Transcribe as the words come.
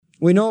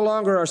We no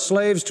longer are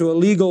slaves to a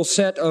legal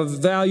set of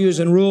values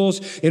and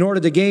rules in order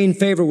to gain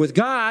favor with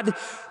God,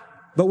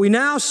 but we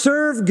now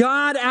serve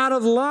God out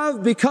of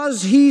love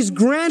because He's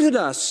granted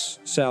us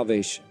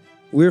salvation.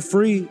 We're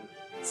free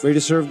to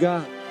serve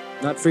God,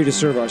 not free to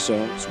serve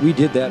ourselves. We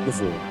did that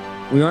before.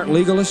 We aren't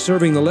legalists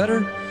serving the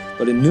letter,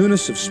 but in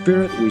newness of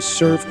spirit, we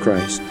serve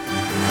Christ.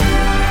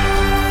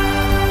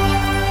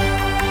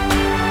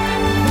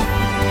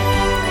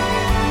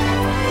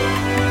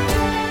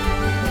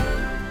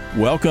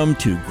 Welcome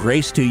to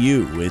Grace to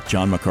You with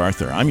John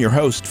MacArthur. I'm your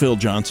host, Phil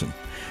Johnson.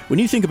 When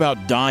you think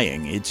about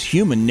dying, it's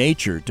human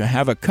nature to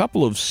have a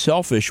couple of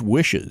selfish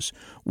wishes.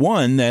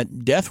 One,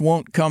 that death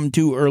won't come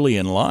too early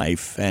in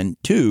life, and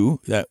two,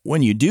 that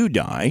when you do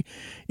die,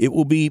 it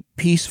will be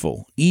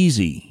peaceful,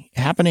 easy,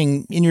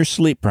 happening in your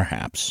sleep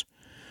perhaps.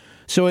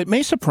 So it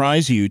may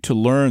surprise you to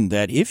learn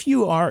that if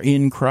you are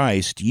in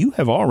Christ, you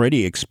have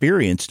already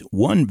experienced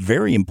one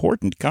very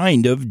important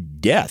kind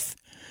of death.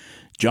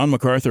 John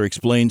MacArthur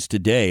explains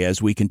today as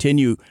we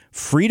continue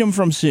Freedom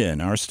from Sin,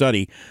 our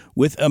study,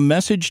 with a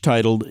message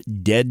titled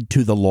Dead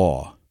to the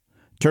Law.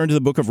 Turn to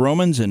the book of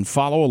Romans and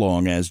follow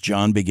along as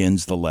John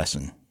begins the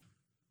lesson.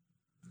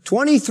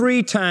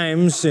 23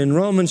 times in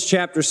Romans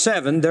chapter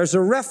 7, there's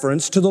a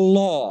reference to the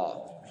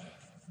law.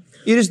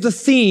 It is the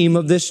theme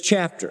of this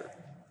chapter.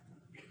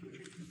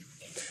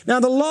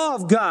 Now, the law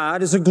of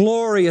God is a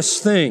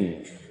glorious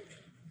thing.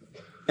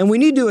 And we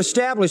need to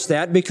establish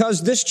that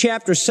because this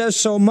chapter says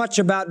so much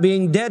about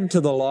being dead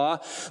to the law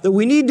that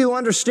we need to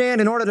understand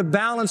in order to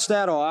balance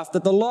that off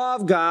that the law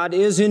of God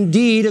is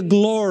indeed a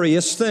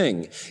glorious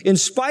thing, in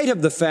spite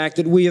of the fact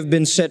that we have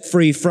been set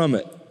free from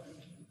it.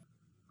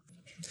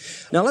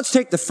 Now let's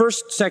take the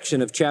first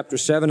section of chapter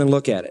 7 and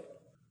look at it.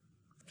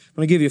 I'm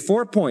going to give you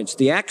 4 points: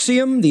 the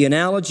axiom, the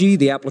analogy,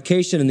 the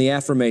application, and the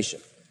affirmation.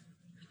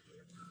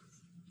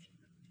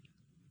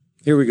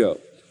 Here we go.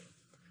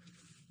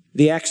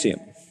 The axiom.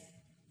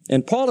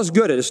 And Paul is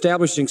good at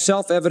establishing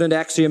self-evident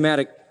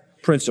axiomatic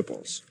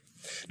principles.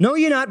 Know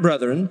ye not,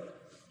 brethren,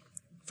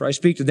 for I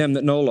speak to them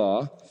that know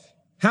law,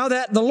 how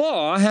that the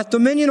law hath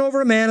dominion over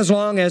a man as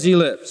long as he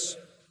lives.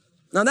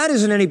 Now that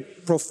isn't any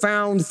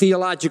profound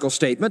theological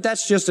statement.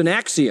 That's just an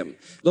axiom.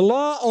 The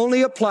law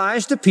only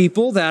applies to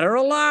people that are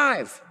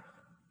alive.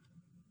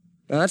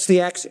 Now that's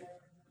the axiom.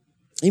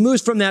 He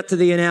moves from that to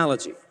the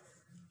analogy.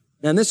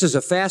 And this is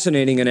a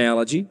fascinating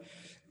analogy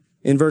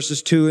in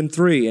verses 2 and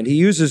 3. And he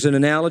uses an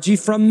analogy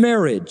from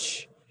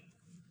marriage.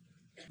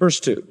 Verse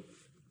 2.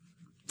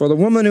 For the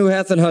woman who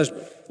hath an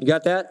husband. You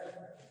got that?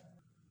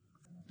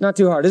 Not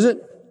too hard, is it?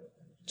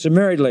 It's a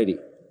married lady.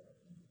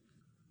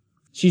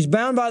 She's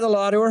bound by the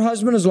law to her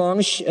husband as long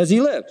as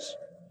he lives.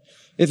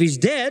 If he's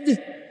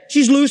dead,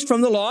 she's loosed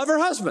from the law of her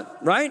husband,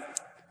 right?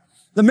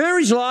 The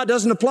marriage law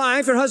doesn't apply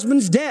if your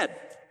husband's dead.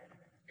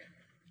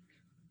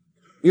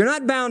 You're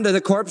not bound to the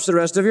corpse the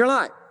rest of your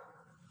life.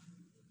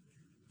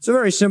 It's a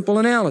very simple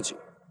analogy.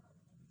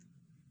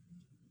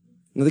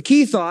 Now, the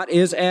key thought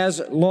is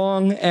as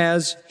long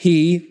as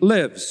he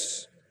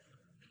lives.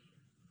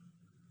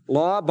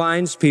 Law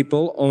binds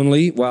people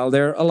only while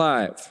they're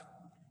alive.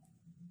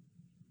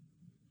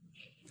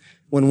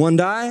 When one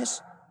dies,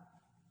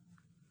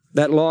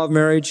 that law of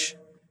marriage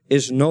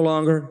is no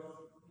longer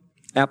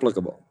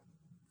applicable.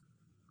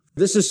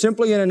 This is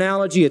simply an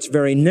analogy. It's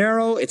very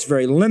narrow. It's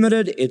very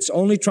limited. It's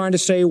only trying to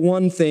say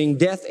one thing.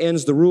 Death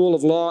ends the rule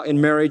of law in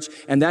marriage,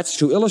 and that's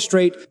to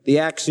illustrate the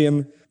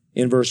axiom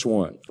in verse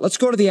 1. Let's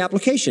go to the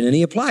application, and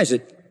he applies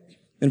it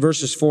in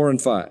verses 4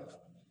 and 5.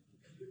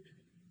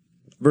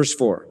 Verse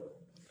 4,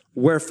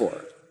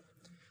 wherefore.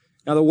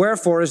 Now, the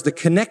wherefore is the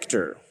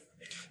connector.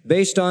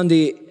 Based on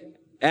the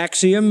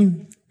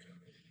axiom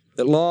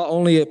that law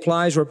only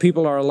applies where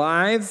people are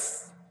alive,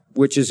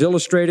 which is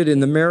illustrated in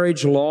the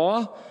marriage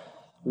law,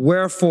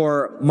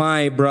 wherefore,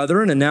 my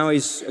brethren, and now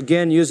he's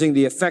again using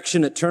the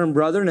affectionate term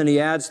brethren, and he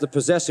adds the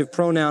possessive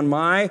pronoun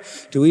my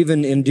to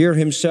even endear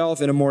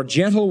himself in a more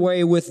gentle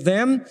way with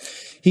them.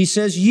 He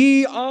says,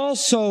 ye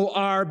also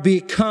are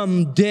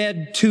become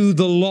dead to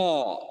the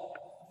law.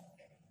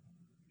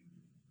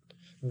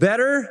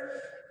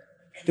 Better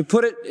to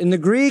put it in the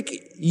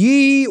Greek,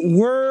 ye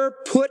were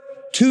put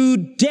to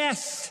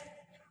death.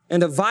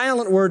 And a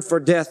violent word for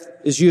death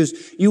is used.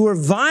 You were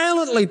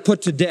violently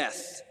put to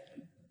death.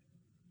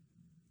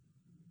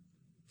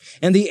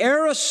 And the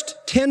aorist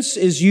tense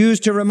is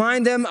used to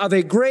remind them of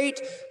a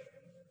great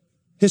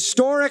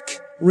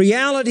historic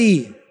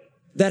reality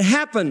that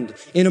happened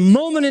in a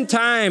moment in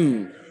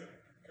time.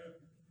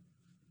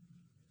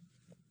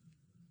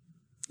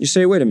 You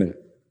say, wait a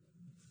minute.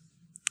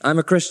 I'm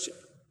a Christian.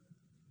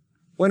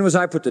 When was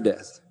I put to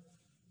death?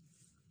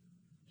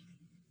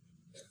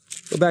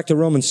 Go back to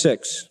Romans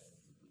 6.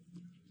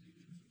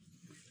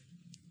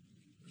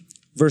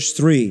 Verse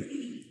 3.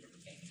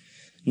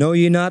 Know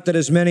ye not that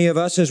as many of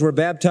us as were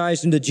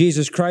baptized into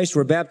Jesus Christ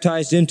were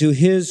baptized into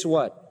his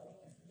what?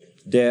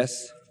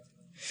 Death.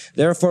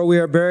 Therefore we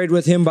are buried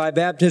with him by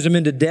baptism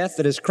into death,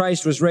 that as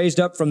Christ was raised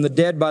up from the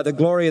dead by the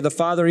glory of the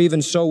Father,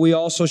 even so we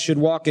also should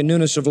walk in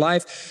newness of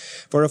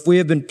life. For if we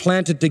have been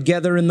planted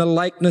together in the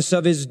likeness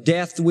of his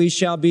death, we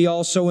shall be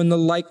also in the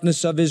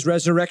likeness of his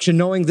resurrection,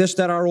 knowing this,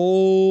 that our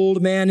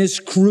old man is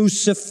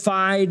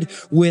crucified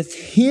with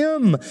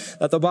him,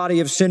 that the body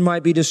of sin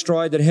might be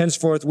destroyed, that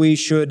henceforth we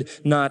should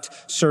not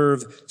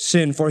serve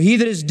sin. For he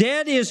that is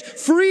dead is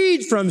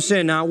freed from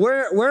sin. Now,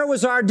 where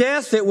was our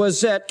death? It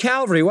was at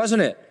Calvary,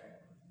 wasn't it?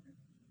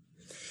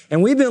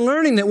 And we've been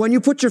learning that when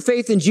you put your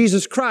faith in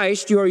Jesus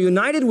Christ, you are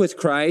united with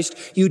Christ.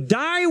 You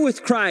die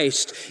with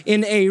Christ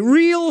in a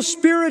real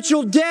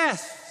spiritual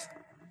death.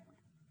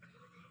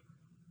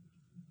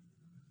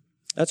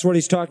 That's what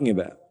he's talking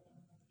about.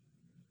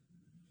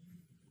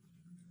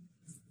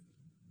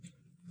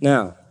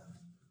 Now,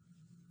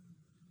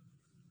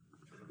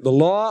 the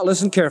law,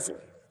 listen carefully.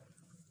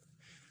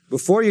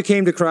 Before you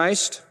came to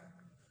Christ,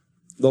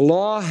 the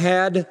law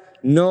had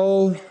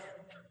no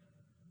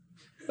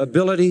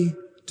ability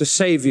to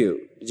save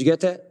you. Did you get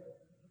that?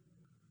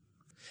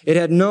 It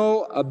had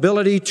no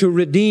ability to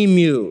redeem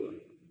you.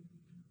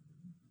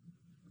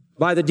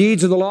 By the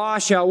deeds of the law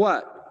shall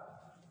what?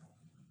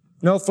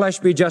 No flesh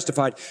be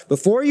justified.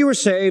 Before you were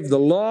saved, the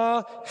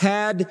law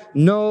had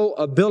no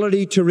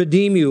ability to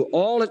redeem you.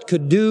 All it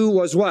could do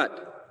was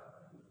what?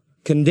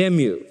 Condemn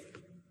you.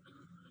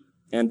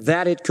 And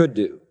that it could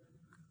do.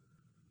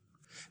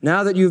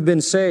 Now that you've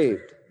been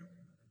saved,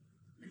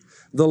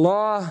 the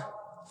law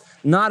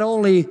not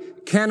only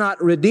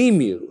cannot redeem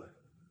you,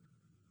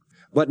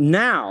 but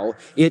now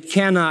it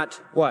cannot,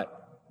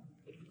 what?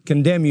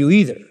 Condemn you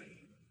either.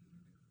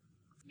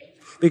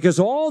 Because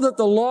all that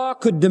the law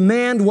could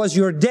demand was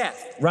your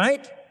death,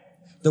 right?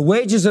 The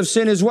wages of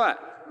sin is what?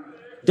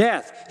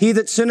 Death. He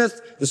that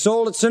sinneth, the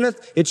soul that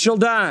sinneth, it shall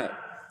die.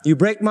 You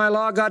break my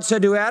law, God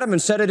said to Adam,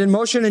 and set it in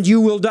motion, and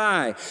you will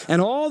die.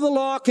 And all the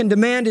law can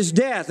demand is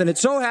death. And it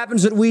so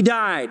happens that we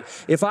died.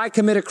 If I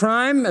commit a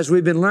crime, as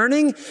we've been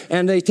learning,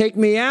 and they take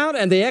me out,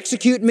 and they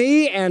execute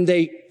me, and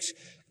they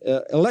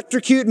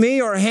electrocute me,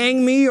 or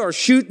hang me, or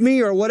shoot me,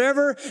 or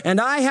whatever,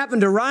 and I happen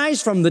to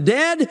rise from the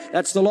dead,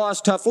 that's the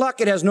law's tough luck.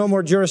 It has no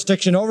more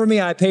jurisdiction over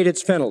me. I paid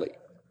its penalty.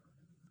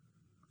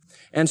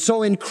 And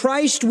so in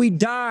Christ we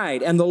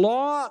died, and the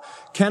law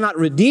cannot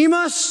redeem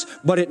us,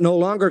 but it no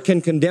longer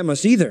can condemn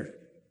us either.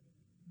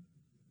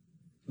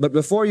 But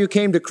before you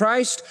came to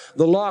Christ,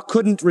 the law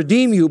couldn't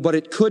redeem you, but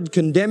it could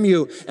condemn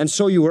you, and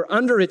so you were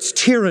under its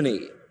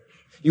tyranny.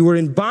 You were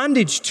in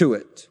bondage to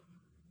it.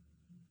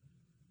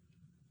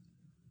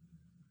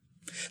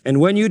 And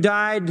when you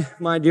died,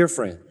 my dear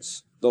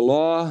friends, the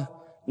law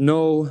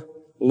no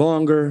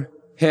longer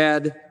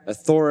had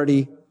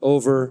authority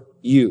over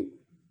you.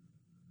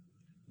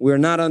 We are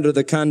not under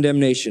the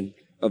condemnation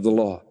of the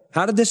law.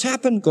 How did this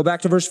happen? Go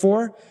back to verse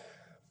 4.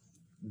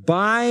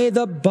 By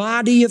the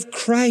body of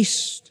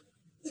Christ.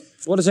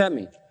 What does that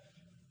mean?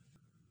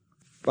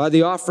 By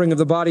the offering of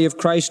the body of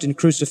Christ in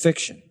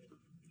crucifixion.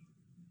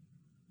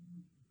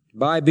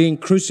 By being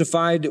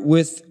crucified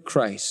with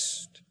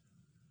Christ.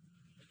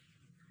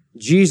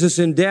 Jesus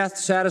in death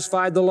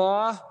satisfied the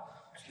law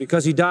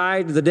because he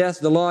died the death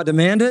the law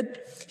demanded.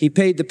 He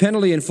paid the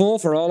penalty in full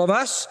for all of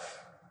us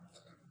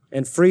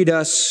and freed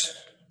us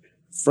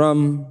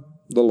from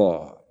the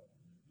law.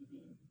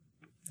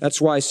 That's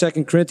why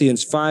 2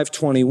 Corinthians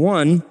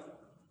 5:21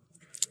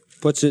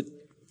 puts it,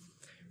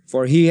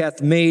 for he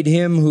hath made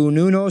him who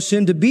knew no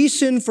sin to be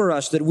sin for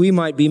us, that we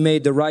might be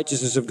made the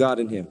righteousness of God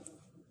in him.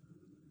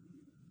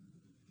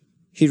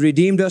 He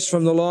redeemed us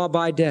from the law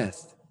by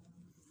death.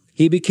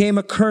 He became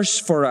a curse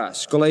for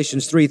us,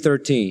 Galatians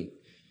 3:13,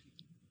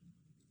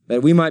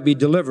 that we might be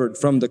delivered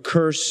from the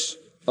curse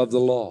of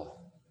the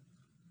law.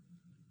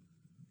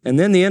 And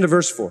then the end of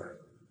verse 4.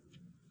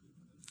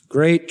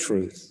 Great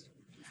truth.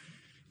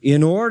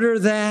 In order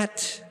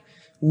that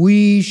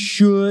we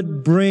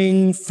should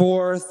bring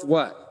forth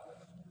what?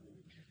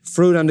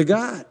 Fruit unto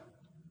God.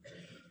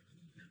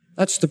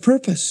 That's the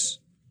purpose.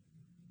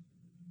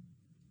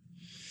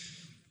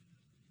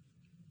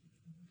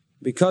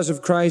 Because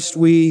of Christ,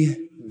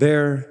 we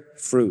bear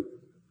fruit.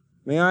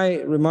 May I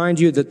remind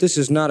you that this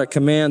is not a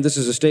command, this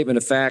is a statement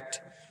of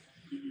fact.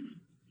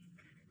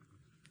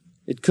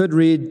 It could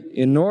read,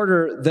 in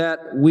order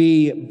that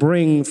we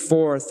bring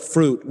forth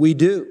fruit. We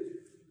do.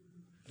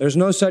 There's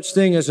no such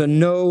thing as a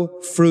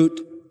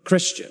no-fruit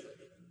Christian.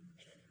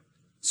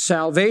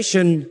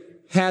 Salvation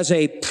has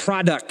a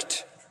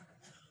product.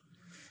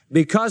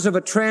 Because of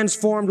a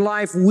transformed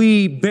life,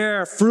 we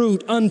bear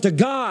fruit unto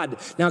God.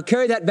 Now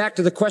carry that back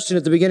to the question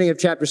at the beginning of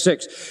chapter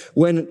 6.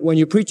 When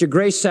you preach a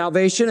grace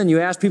salvation and you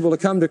ask people to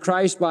come to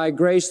Christ by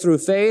grace through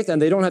faith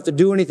and they don't have to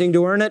do anything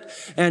to earn it,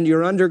 and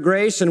you're under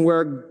grace, and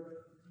where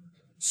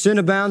sin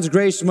abounds,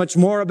 grace much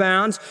more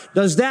abounds.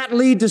 Does that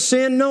lead to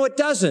sin? No, it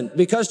doesn't,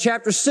 because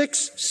chapter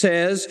 6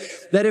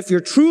 says that if you're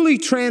truly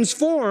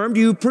transformed,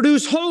 you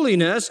produce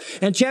holiness,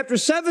 and chapter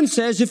 7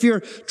 says if you're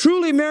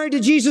truly married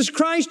to Jesus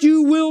Christ,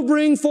 you will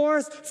bring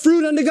forth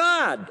fruit unto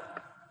God.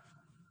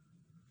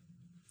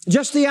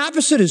 Just the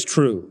opposite is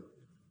true.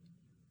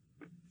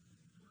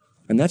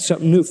 And that's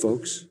something new,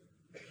 folks.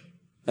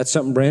 That's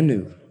something brand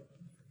new.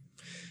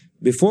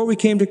 Before we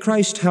came to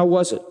Christ, how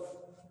was it?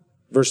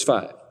 Verse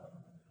 5.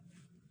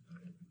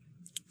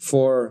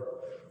 For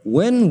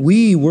when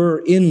we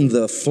were in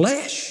the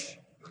flesh,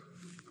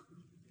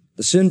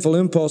 the sinful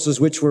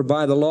impulses which were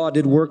by the law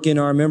did work in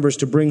our members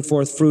to bring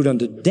forth fruit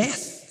unto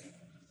death.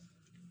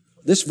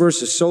 This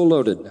verse is so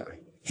loaded now.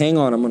 Hang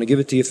on, I'm going to give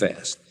it to you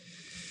fast.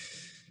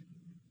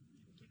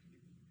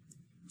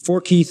 4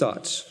 key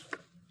thoughts.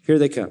 Here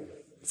they come.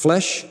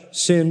 Flesh,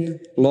 sin,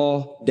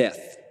 law,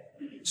 death.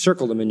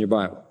 Circle them in your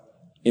Bible.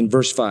 In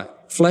verse 5.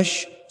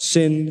 Flesh,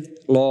 sin,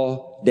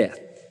 law, death.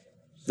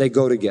 They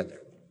go together.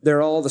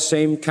 They're all the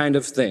same kind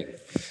of thing.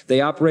 They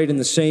operate in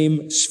the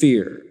same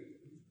sphere.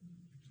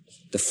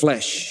 The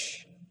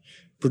flesh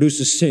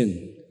produces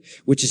sin,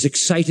 which is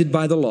excited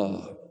by the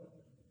law,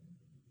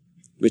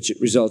 which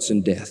results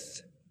in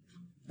death.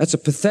 That's a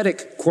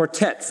pathetic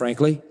quartet,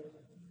 frankly.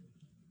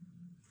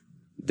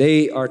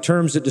 They are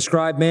terms that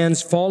describe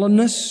man's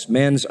fallenness,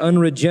 man's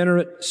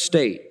unregenerate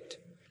state.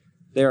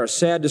 They are a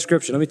sad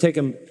description. Let me take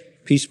them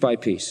piece by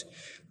piece.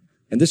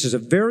 And this is a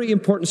very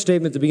important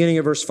statement at the beginning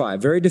of verse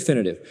 5, very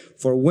definitive.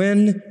 For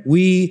when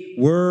we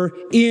were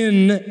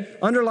in,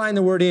 underline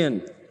the word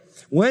in,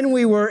 when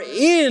we were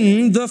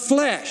in the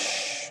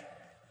flesh.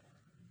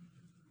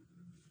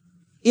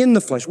 In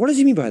the flesh. What does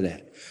he mean by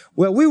that?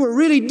 Well, we were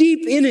really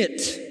deep in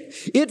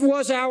it. It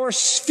was our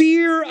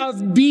sphere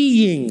of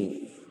being.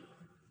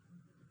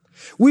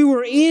 We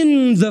were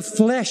in the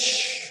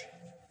flesh.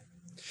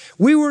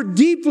 We were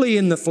deeply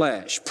in the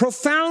flesh,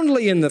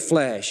 profoundly in the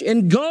flesh,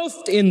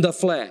 engulfed in the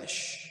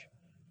flesh.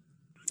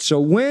 So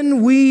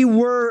when we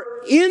were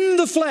in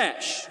the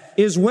flesh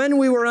is when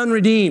we were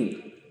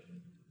unredeemed.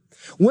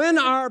 When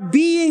our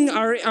being,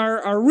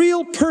 our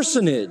real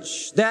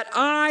personage, that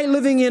I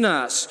living in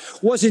us,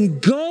 was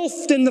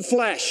engulfed in the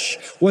flesh,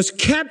 was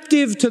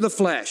captive to the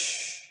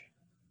flesh.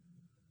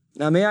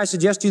 Now, may I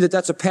suggest to you that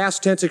that's a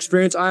past tense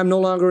experience? I am no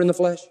longer in the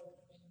flesh.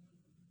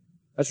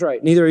 That's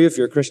right. Neither are you if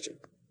you're a Christian.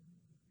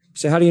 You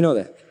say, how do you know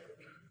that?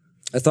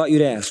 I thought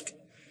you'd ask.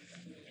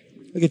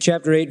 Look at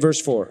chapter 8,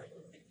 verse 4.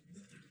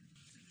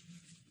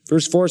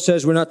 Verse 4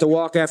 says we're not to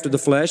walk after the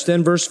flesh.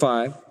 Then verse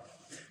 5.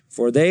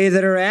 For they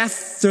that are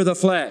after the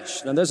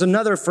flesh. Now there's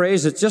another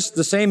phrase that's just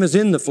the same as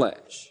in the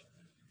flesh.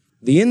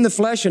 The in the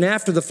flesh and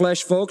after the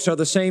flesh, folks, are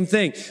the same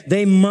thing.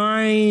 They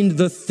mind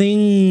the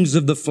things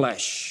of the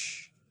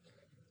flesh.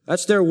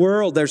 That's their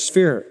world, their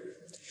sphere.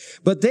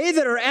 But they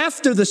that are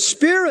after the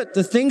Spirit,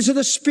 the things of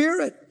the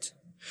Spirit.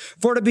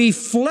 For to be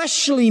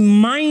fleshly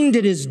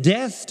minded is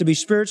death, to be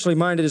spiritually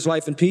minded is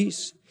life and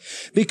peace.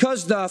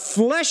 Because the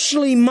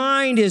fleshly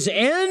mind is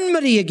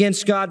enmity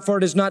against God, for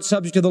it is not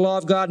subject to the law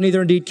of God,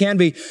 neither indeed can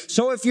be.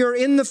 So if you're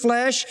in the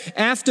flesh,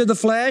 after the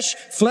flesh,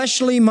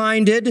 fleshly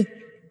minded,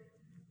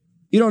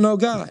 you don't know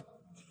God.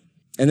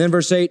 And then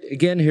verse 8,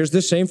 again, here's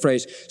this same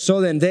phrase.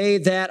 So then they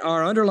that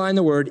are, underline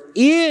the word,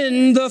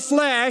 in the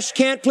flesh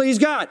can't please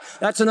God.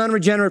 That's an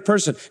unregenerate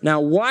person.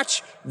 Now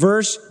watch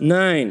verse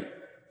 9.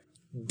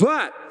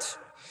 But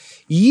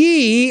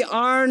ye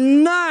are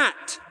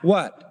not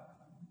what?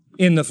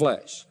 In the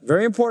flesh.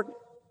 Very important.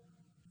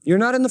 You're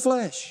not in the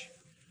flesh.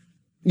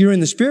 You're in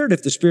the Spirit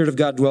if the Spirit of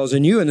God dwells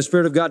in you, and the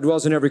Spirit of God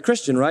dwells in every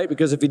Christian, right?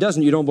 Because if he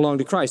doesn't, you don't belong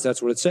to Christ.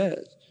 That's what it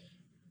says.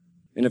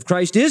 And if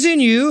Christ is in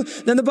you,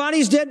 then the body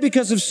is dead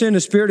because of sin. The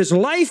Spirit is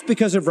life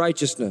because of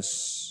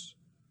righteousness.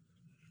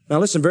 Now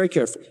listen very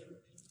carefully.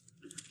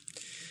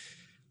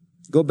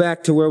 Go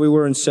back to where we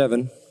were in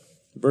 7,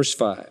 verse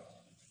 5.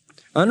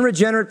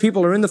 Unregenerate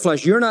people are in the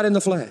flesh. You're not in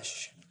the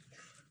flesh.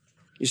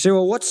 You say,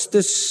 well, what's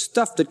this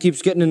stuff that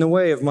keeps getting in the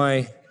way of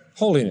my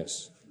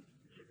holiness?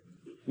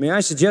 May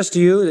I suggest to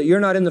you that you're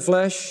not in the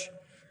flesh,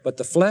 but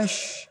the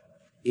flesh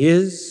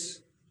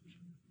is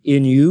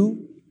in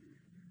you.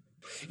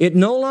 It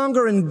no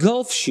longer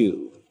engulfs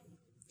you.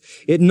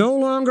 It no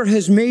longer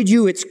has made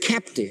you its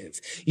captive.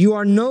 You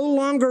are no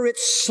longer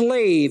its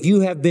slave.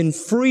 You have been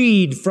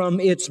freed from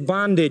its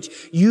bondage.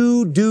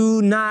 You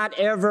do not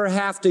ever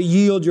have to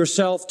yield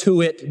yourself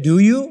to it, do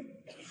you?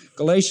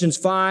 Galatians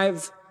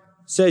 5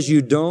 says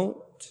you don't.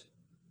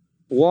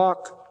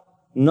 Walk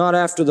not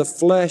after the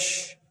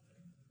flesh,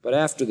 but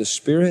after the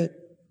Spirit.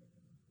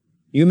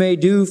 You may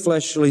do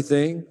fleshly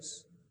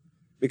things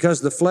because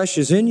the flesh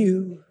is in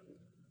you,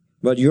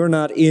 but you're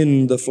not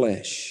in the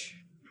flesh.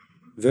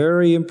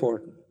 Very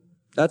important.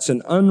 That's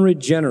an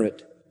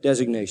unregenerate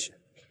designation.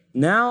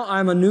 Now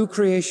I'm a new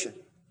creation.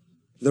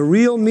 The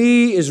real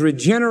me is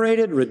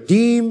regenerated,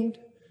 redeemed.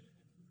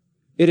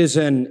 It is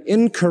an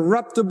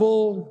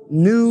incorruptible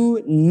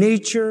new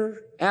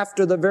nature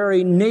after the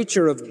very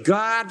nature of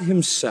God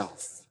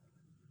himself.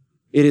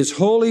 It is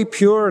holy,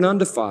 pure, and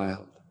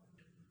undefiled.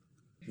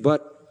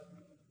 But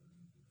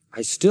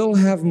I still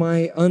have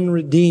my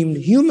unredeemed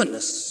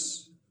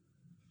humanness,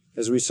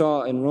 as we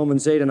saw in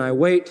Romans 8, and I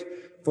wait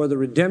for the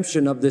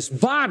redemption of this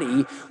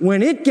body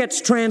when it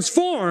gets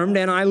transformed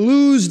and I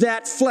lose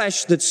that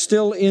flesh that's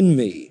still in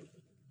me.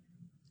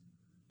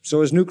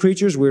 So as new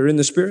creatures, we're in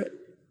the Spirit.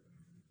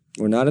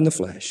 We're not in the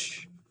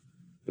flesh,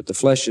 but the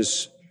flesh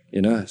is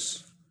in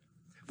us.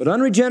 But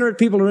unregenerate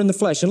people are in the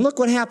flesh. And look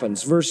what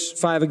happens. Verse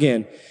 5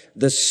 again.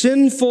 The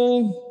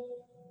sinful,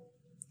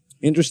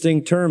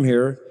 interesting term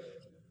here,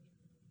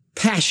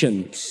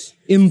 passions,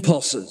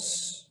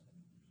 impulses.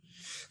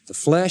 The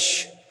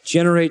flesh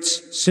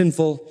generates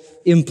sinful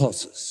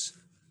impulses.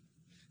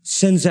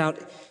 Sends out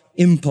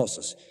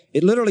impulses.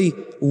 It literally,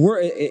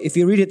 if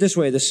you read it this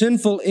way, the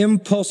sinful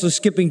impulses,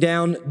 skipping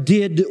down,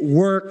 did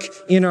work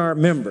in our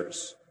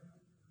members.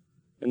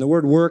 And the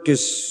word work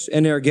is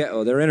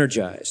energeo, they're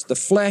energized. The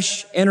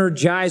flesh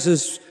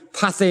energizes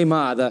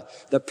pathema,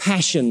 the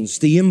passions,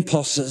 the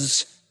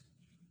impulses.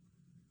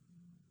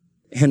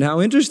 And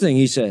how interesting,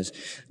 he says,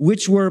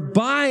 which were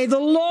by the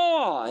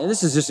law. And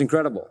this is just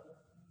incredible.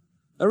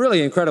 A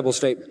really incredible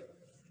statement.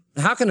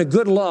 How can a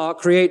good law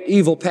create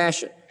evil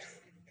passion?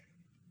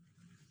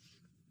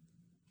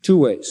 Two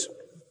ways.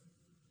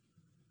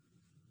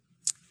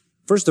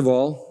 First of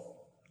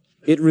all,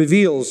 it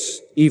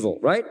reveals evil,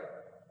 right?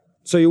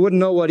 So you wouldn't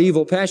know what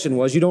evil passion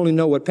was. You'd only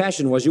know what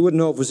passion was. You wouldn't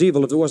know if it was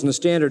evil if there wasn't a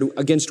standard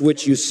against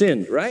which you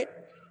sinned, right?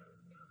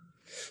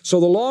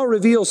 So the law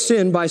reveals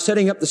sin by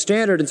setting up the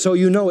standard, and so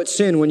you know it's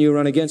sin when you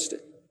run against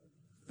it.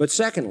 But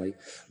secondly,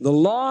 the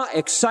law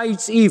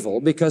excites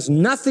evil because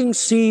nothing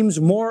seems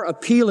more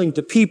appealing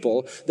to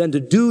people than to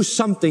do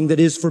something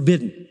that is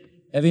forbidden.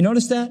 Have you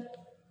noticed that?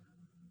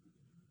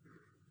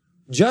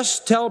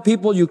 Just tell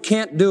people you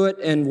can't do it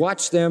and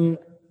watch them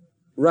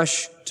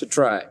rush to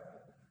try.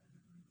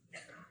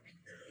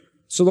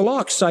 So the law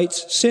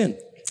excites sin.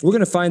 We're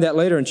going to find that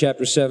later in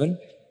chapter 7.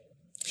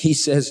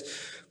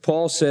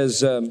 Paul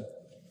says,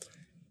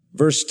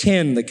 verse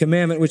 10, the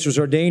commandment which was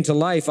ordained to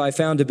life I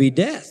found to be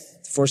death.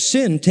 For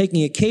sin,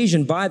 taking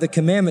occasion by the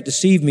commandment,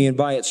 deceived me, and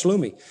by it slew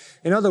me.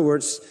 In other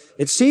words,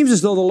 it seems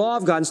as though the law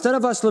of God, instead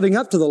of us living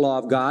up to the law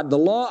of God, the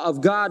law of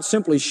God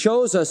simply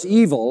shows us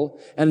evil,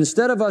 and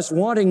instead of us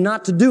wanting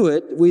not to do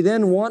it, we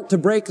then want to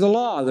break the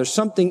law. There's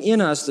something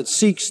in us that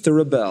seeks to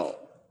rebel.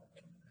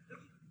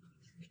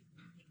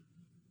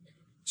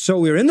 So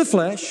we're in the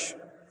flesh.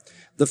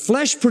 The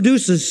flesh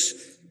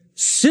produces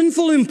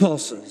sinful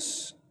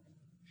impulses,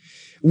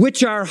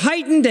 which are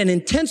heightened and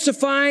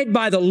intensified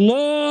by the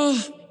law.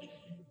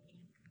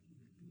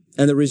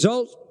 And the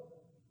result,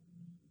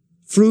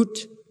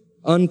 fruit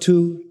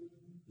unto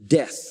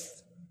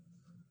death.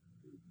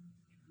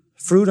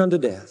 Fruit unto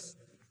death.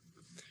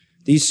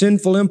 These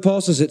sinful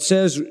impulses, it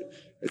says,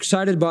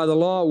 excited by the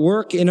law,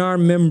 work in our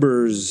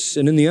members.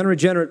 And in the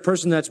unregenerate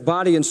person, that's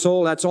body and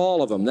soul, that's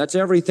all of them. That's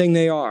everything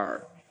they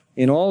are,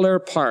 in all their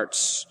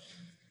parts,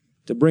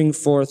 to bring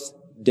forth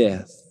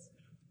death.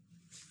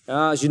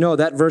 Now, as you know,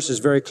 that verse is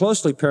very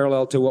closely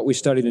parallel to what we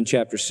studied in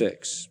chapter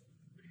 6.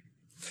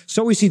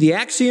 So we see the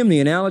axiom, the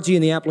analogy,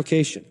 and the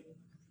application.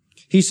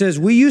 He says,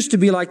 we used to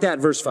be like that,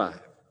 verse 5.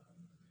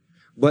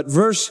 But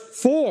verse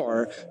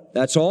 4,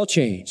 that's all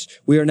changed.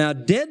 We are now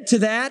dead to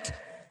that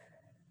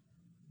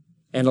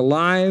and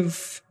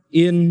alive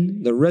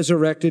in the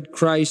resurrected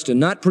Christ, and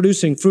not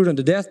producing fruit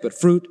unto death, but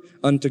fruit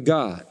unto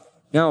God.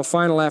 Now a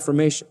final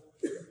affirmation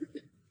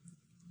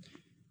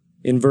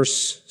in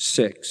verse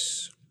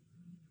 6.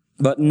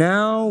 But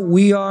now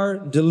we are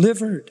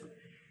delivered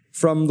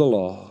from the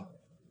law,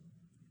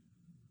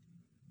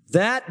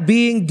 that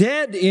being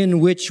dead in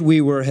which we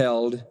were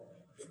held,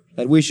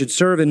 that we should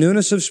serve in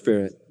newness of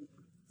spirit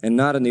and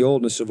not in the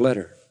oldness of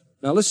letter.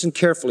 Now listen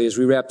carefully as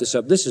we wrap this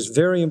up. This is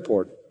very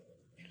important.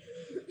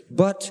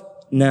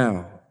 But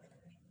now,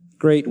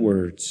 great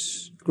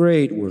words,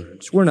 great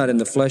words. We're not in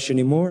the flesh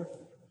anymore.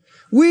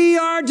 We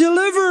are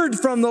delivered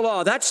from the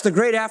law. That's the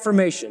great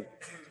affirmation.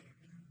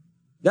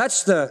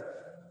 That's the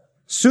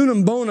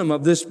sunum bonum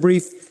of this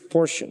brief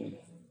portion.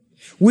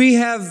 We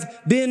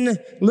have been,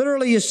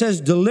 literally it says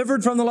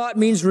delivered from the law. It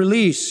means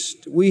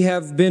released. We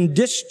have been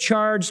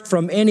discharged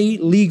from any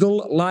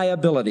legal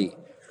liability.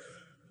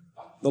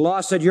 The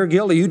law said, you're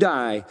guilty, you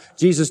die.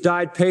 Jesus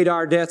died, paid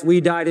our death. We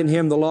died in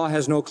him. The law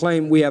has no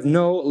claim. We have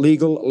no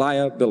legal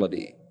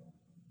liability.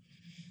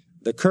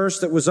 The curse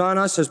that was on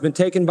us has been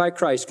taken by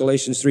Christ,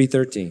 Galatians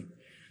 3:13.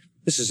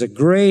 This is a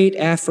great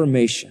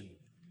affirmation.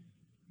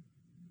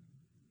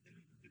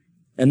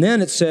 And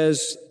then it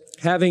says,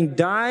 having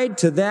died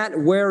to that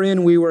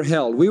wherein we were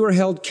held. We were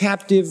held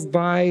captive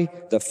by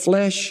the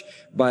flesh,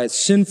 by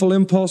sinful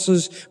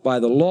impulses, by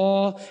the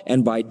law,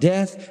 and by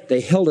death.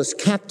 They held us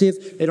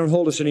captive. They don't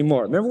hold us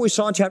anymore. Remember what we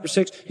saw in chapter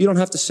 6? You don't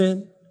have to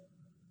sin.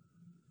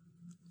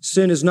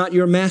 Sin is not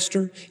your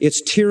master. Its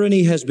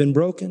tyranny has been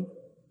broken.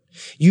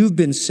 You've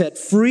been set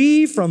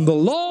free from the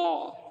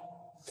law.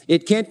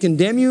 It can't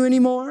condemn you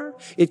anymore.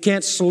 It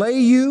can't slay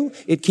you.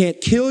 It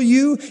can't kill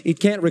you. It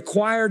can't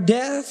require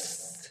death.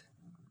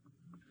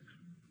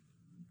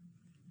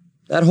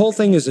 That whole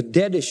thing is a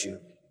dead issue.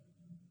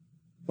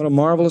 What a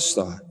marvelous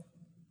thought.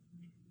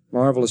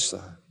 Marvelous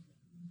thought.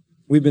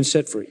 We've been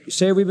set free. You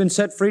say we've been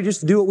set free just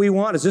to do what we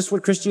want? Is this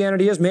what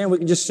Christianity is? Man, we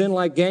can just sin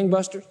like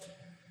gangbusters?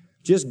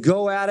 Just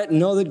go at it and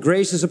know that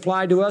grace is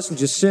applied to us and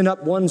just sin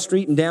up one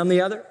street and down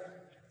the other?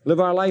 Live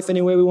our life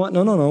any way we want?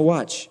 No,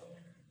 watch.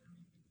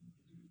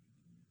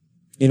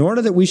 In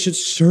order that we should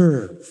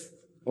serve.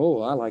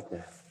 Oh, I like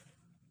that.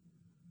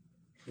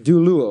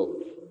 Doulo.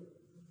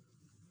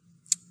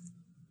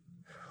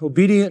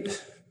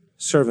 Obedient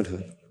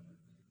servanthood.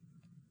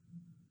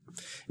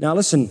 Now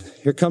listen,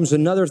 here comes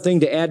another thing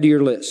to add to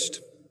your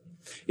list.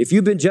 If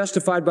you've been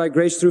justified by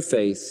grace through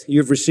faith,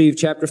 you've received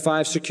chapter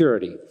 5,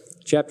 security,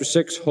 chapter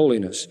 6,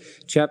 holiness,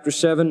 chapter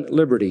 7,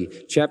 liberty,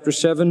 chapter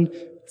 7,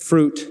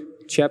 fruit,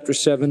 chapter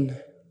 7,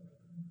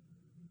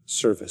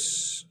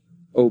 service.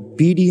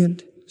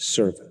 Obedient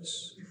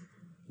service.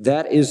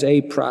 That is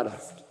a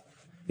product.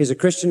 Is a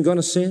Christian going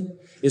to sin?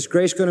 Is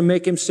grace going to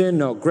make him sin?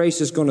 No,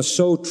 grace is going to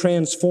so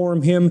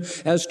transform him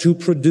as to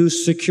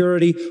produce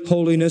security,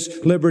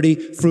 holiness, liberty,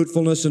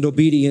 fruitfulness, and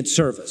obedient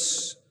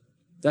service.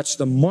 That's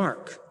the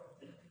mark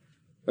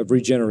of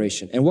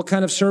regeneration. And what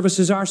kind of service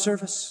is our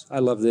service? I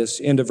love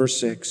this. End of verse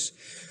 6.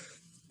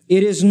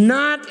 It is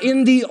not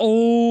in the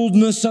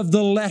oldness of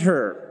the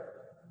letter.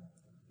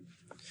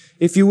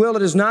 If you will,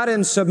 it is not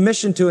in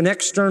submission to an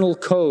external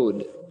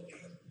code.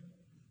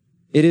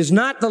 It is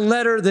not the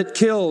letter that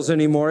kills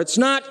anymore. It's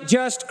not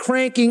just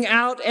cranking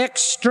out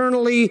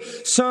externally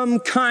some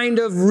kind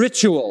of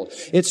ritual.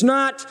 It's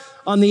not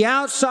on the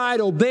outside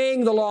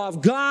obeying the law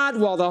of God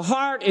while the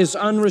heart is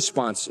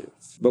unresponsive.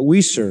 But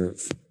we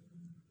serve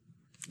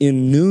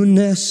in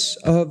newness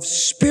of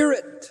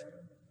spirit.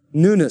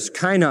 Newness,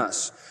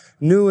 kainos.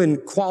 New in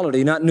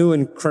quality, not new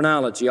in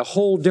chronology. A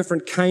whole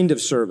different kind of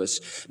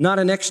service. Not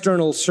an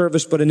external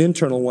service, but an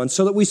internal one.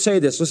 So that we say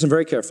this, listen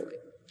very carefully.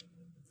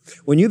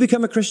 When you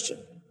become a Christian,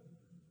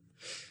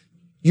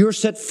 you're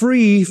set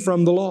free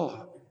from the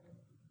law.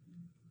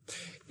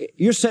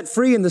 You're set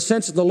free in the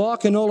sense that the law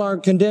can no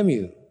longer condemn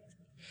you.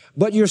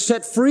 But you're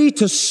set free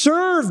to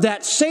serve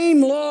that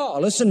same law.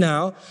 Listen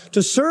now,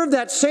 to serve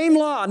that same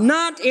law,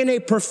 not in a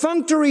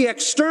perfunctory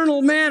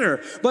external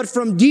manner, but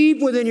from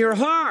deep within your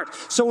heart.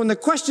 So when the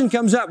question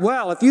comes up,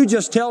 well, if you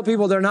just tell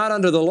people they're not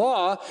under the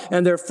law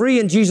and they're free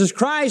in Jesus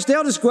Christ,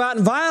 they'll just go out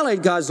and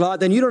violate God's law,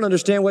 then you don't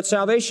understand what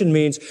salvation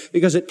means,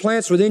 because it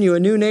plants within you a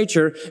new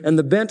nature, and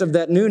the bent of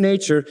that new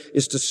nature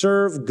is to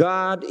serve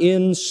God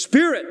in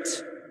spirit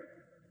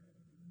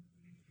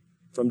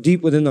from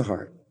deep within the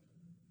heart.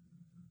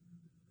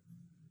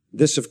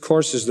 This, of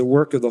course, is the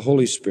work of the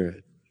Holy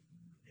Spirit.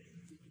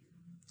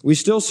 We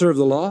still serve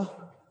the law.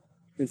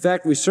 In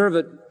fact, we serve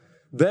it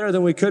better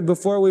than we could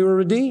before we were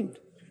redeemed,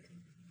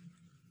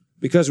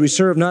 because we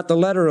serve not the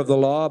letter of the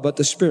law, but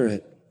the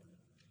Spirit.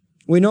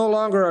 We no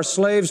longer are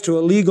slaves to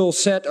a legal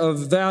set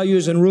of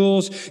values and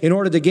rules in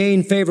order to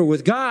gain favor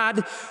with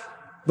God,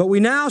 but we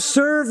now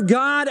serve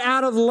God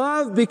out of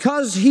love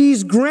because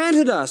He's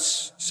granted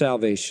us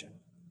salvation.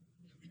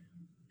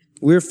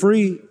 We're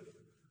free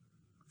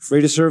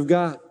to serve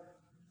God.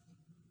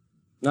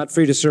 Not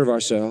free to serve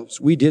ourselves.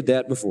 We did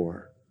that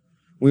before.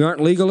 We aren't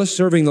legalists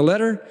serving the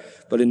letter,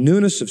 but in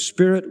newness of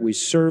spirit, we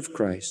serve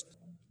Christ.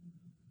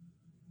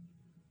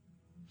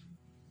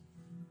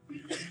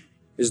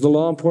 Is the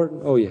law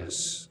important? Oh,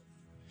 yes.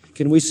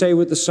 Can we say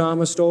with the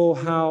psalmist, oh,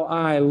 how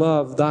I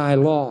love thy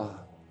law?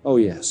 Oh,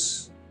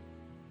 yes.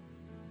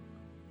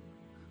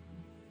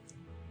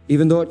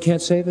 Even though it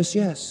can't save us?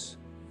 Yes.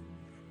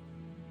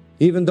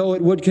 Even though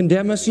it would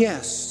condemn us?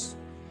 Yes.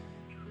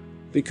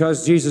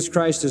 Because Jesus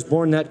Christ has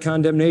borne that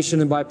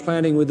condemnation, and by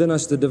planting within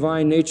us the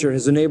divine nature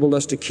has enabled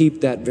us to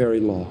keep that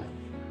very law.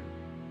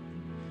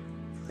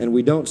 And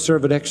we don't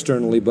serve it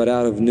externally, but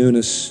out of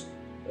newness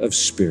of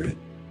spirit.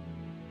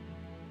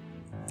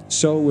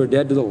 So we're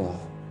dead to the law,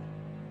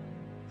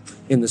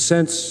 in the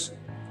sense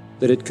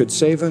that it could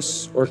save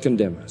us or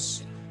condemn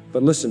us.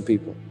 But listen,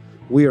 people,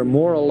 we are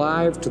more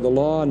alive to the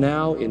law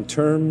now in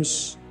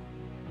terms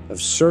of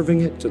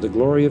serving it to the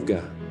glory of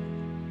God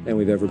than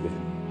we've ever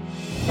been.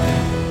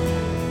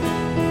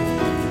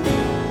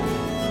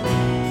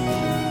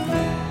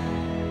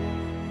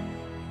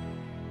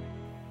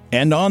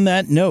 And on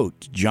that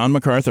note, John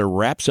MacArthur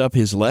wraps up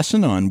his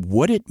lesson on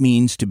what it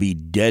means to be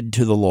dead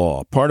to the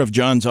law, part of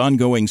John's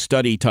ongoing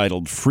study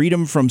titled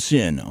Freedom from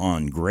Sin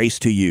on Grace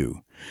to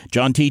You.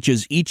 John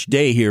teaches each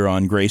day here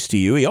on Grace to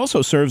You. He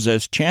also serves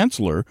as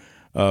chancellor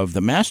of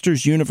the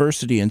Masters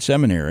University and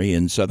Seminary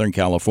in Southern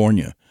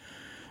California.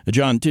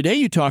 John, today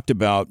you talked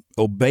about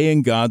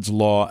obeying God's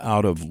law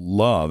out of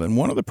love, and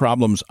one of the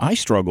problems I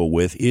struggle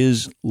with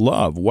is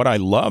love, what I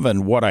love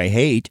and what I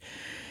hate.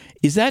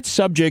 Is that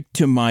subject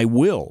to my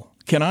will?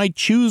 Can I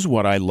choose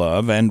what I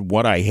love and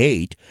what I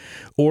hate?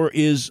 Or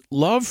is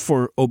love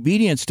for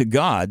obedience to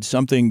God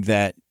something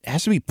that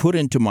has to be put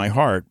into my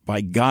heart by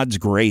God's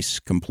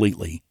grace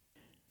completely?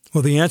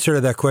 Well, the answer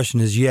to that question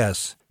is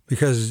yes,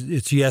 because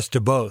it's yes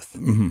to both.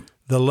 Mm-hmm.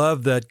 The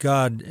love that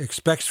God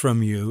expects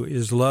from you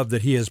is love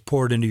that He has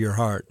poured into your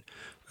heart.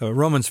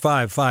 Romans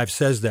 5:5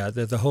 says that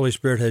the Holy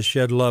Spirit has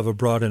shed love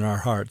abroad in our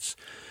hearts.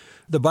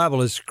 The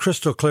Bible is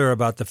crystal clear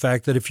about the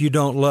fact that if you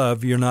don't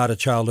love, you're not a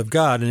child of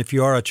God. And if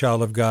you are a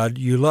child of God,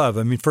 you love.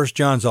 I mean, 1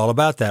 John's all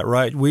about that,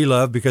 right? We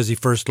love because He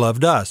first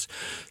loved us.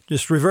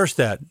 Just reverse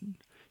that.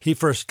 He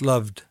first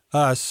loved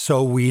us,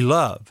 so we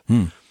love.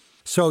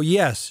 So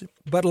yes,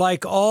 but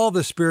like all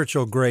the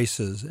spiritual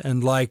graces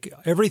and like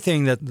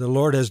everything that the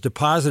Lord has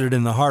deposited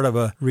in the heart of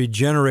a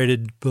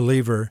regenerated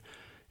believer,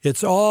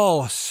 It's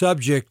all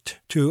subject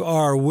to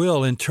our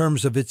will in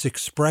terms of its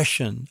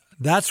expression.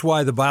 That's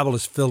why the Bible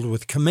is filled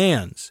with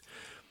commands.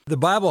 The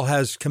Bible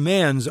has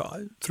commands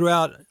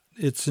throughout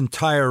its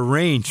entire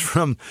range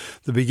from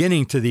the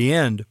beginning to the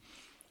end.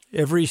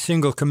 Every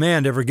single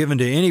command ever given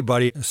to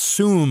anybody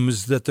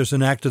assumes that there's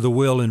an act of the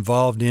will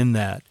involved in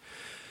that.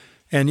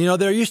 And,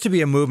 there used to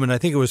be a movement, I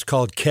think it was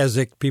called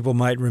Keswick. People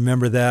might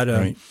remember that.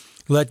 Right.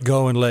 Let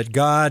go and let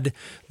God,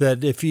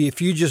 that if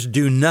you just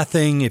do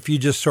nothing, if you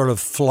just sort of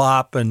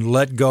flop and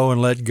let go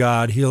and let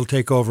God, He'll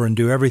take over and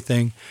do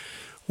everything.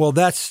 Well,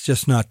 that's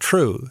just not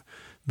true,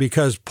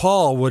 because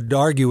Paul would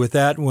argue with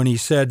that when he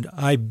said,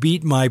 I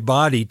beat my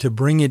body to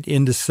bring it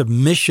into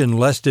submission,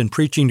 lest in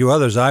preaching to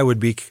others I would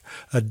be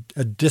a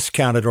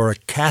discounted or a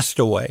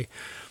castaway.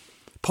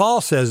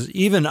 Paul says,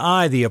 even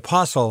I, the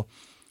apostle,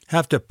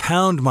 have to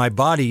pound my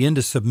body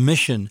into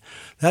submission.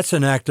 That's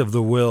an act of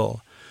the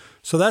will.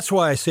 So that's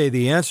why I say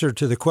the answer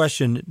to the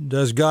question,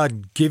 does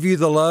God give you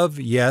the love?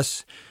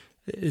 Yes.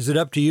 Is it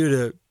up to you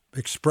to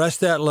express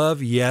that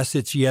love? Yes,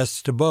 it's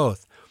yes to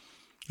both.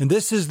 And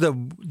this is the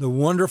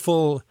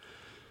wonderful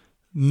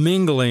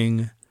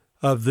mingling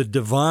of the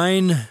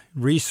divine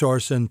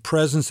resource and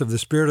presence of the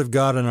Spirit of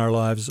God in our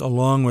lives,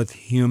 along with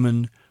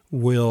human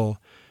will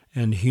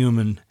and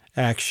human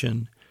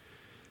action.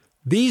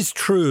 These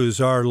truths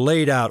are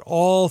laid out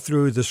all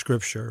through the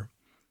Scripture.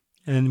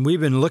 And we've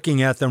been looking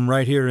at them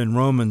right here in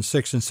Romans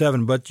 6 and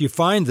 7, but you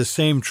find the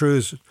same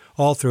truths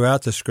all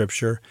throughout the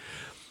Scripture.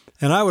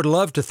 And I would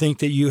love to think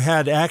that you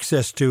had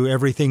access to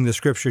everything the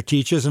Scripture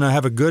teaches, and I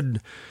have a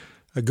good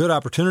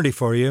opportunity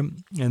for you,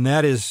 and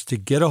that is to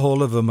get a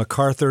hold of a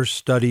MacArthur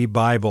Study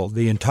Bible.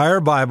 The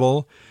entire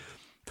Bible,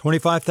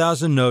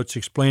 25,000 notes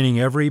explaining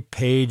every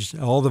page,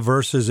 all the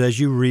verses as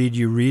you read.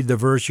 You read the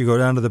verse, you go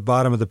down to the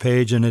bottom of the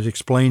page, and it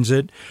explains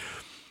it.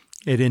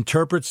 It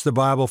interprets the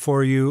Bible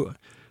for you.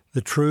 The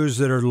truths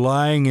that are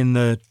lying in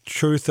the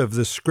truth of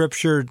the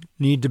Scripture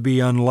need to be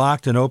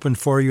unlocked and opened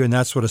for you, and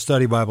that's what a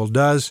study Bible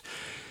does.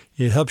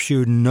 It helps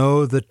you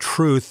know the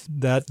truth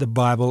that the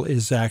Bible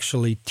is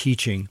actually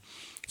teaching.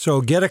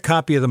 So get a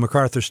copy of the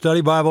MacArthur Study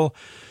Bible,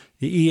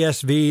 the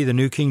ESV, the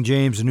New King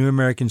James, the New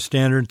American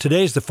Standard.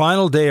 Today's the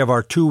final day of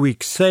our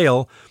 2-week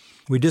sale.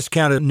 We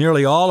discounted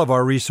nearly all of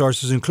our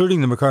resources,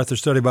 including the MacArthur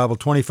Study Bible,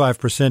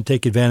 25%.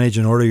 Take advantage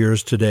and order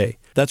yours today.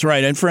 That's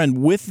right. And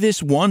friend, with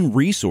this one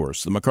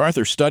resource, the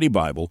MacArthur Study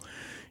Bible,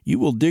 you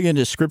will dig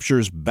into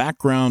Scripture's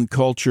background,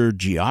 culture,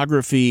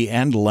 geography,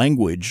 and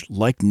language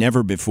like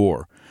never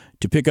before.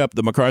 To pick up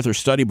the MacArthur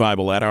Study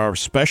Bible at our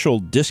special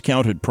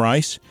discounted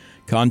price,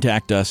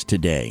 contact us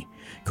today.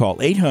 Call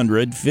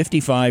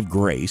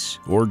 800-55-GRACE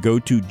or go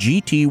to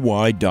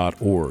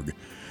gty.org.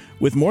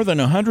 With more than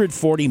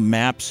 140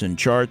 maps and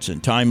charts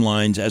and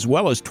timelines, as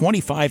well as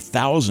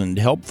 25,000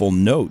 helpful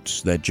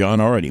notes that John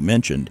already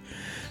mentioned,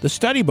 the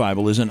Study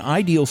Bible is an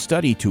ideal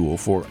study tool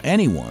for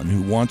anyone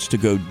who wants to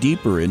go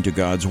deeper into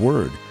God's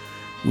Word.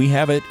 We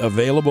have it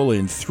available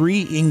in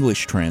 3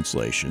 English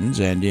translations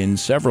and in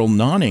several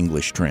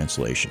non-English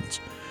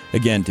translations.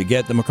 Again, to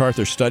get the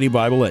MacArthur Study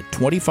Bible at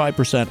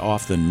 25%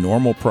 off the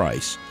normal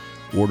price,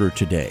 order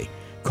today.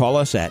 Call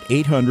us at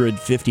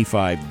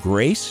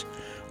 800-55-GRACE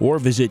or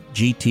visit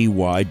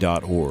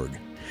gty.org.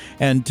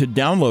 And to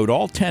download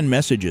all 10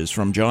 messages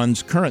from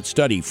John's current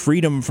study,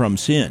 Freedom from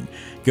Sin,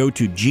 go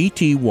to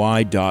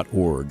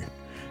gty.org.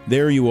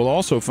 There you will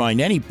also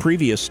find any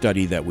previous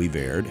study that we've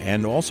aired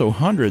and also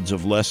hundreds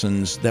of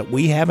lessons that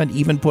we haven't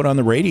even put on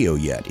the radio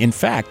yet. In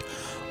fact,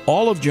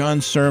 all of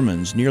John's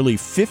sermons, nearly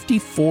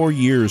 54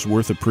 years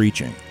worth of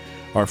preaching,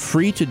 are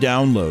free to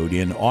download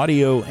in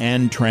audio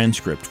and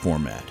transcript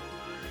format.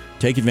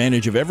 Take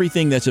advantage of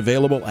everything that's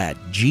available at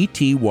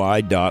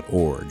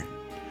gty.org.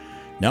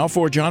 Now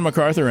for John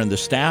MacArthur and the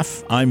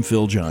staff, I'm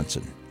Phil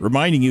Johnson,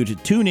 reminding you to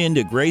tune in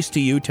to Grace to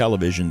You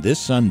television this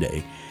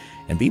Sunday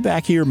and be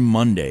back here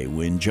Monday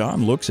when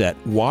John looks at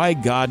why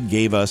God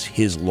gave us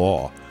His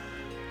law.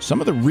 Some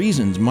of the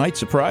reasons might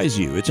surprise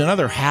you. It's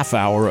another half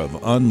hour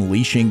of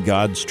unleashing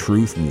God's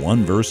truth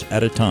one verse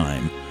at a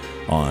time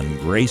on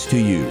Grace to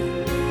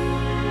You.